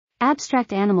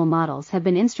Abstract animal models have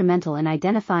been instrumental in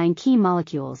identifying key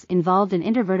molecules involved in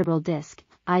intervertebral disc,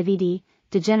 IVD,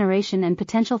 degeneration and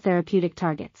potential therapeutic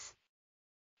targets.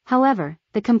 However,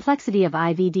 the complexity of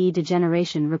IVD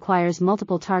degeneration requires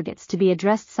multiple targets to be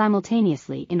addressed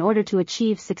simultaneously in order to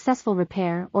achieve successful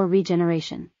repair or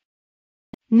regeneration.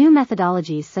 New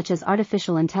methodologies such as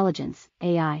artificial intelligence,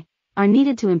 AI, are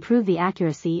needed to improve the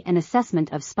accuracy and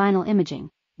assessment of spinal imaging,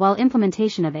 while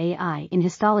implementation of AI in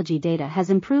histology data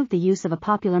has improved the use of a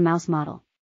popular mouse model.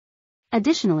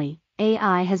 Additionally,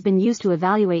 AI has been used to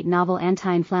evaluate novel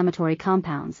anti-inflammatory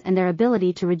compounds and their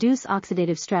ability to reduce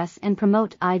oxidative stress and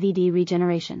promote IVD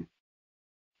regeneration.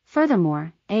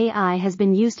 Furthermore, AI has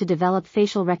been used to develop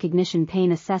facial recognition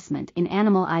pain assessment in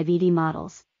animal IVD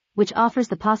models, which offers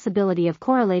the possibility of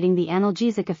correlating the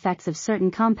analgesic effects of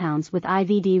certain compounds with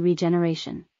IVD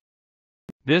regeneration.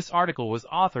 This article was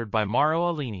authored by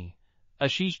Mauro Alini,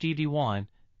 Ashish Diwan,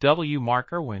 W.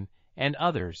 Mark Erwin, and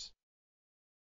others.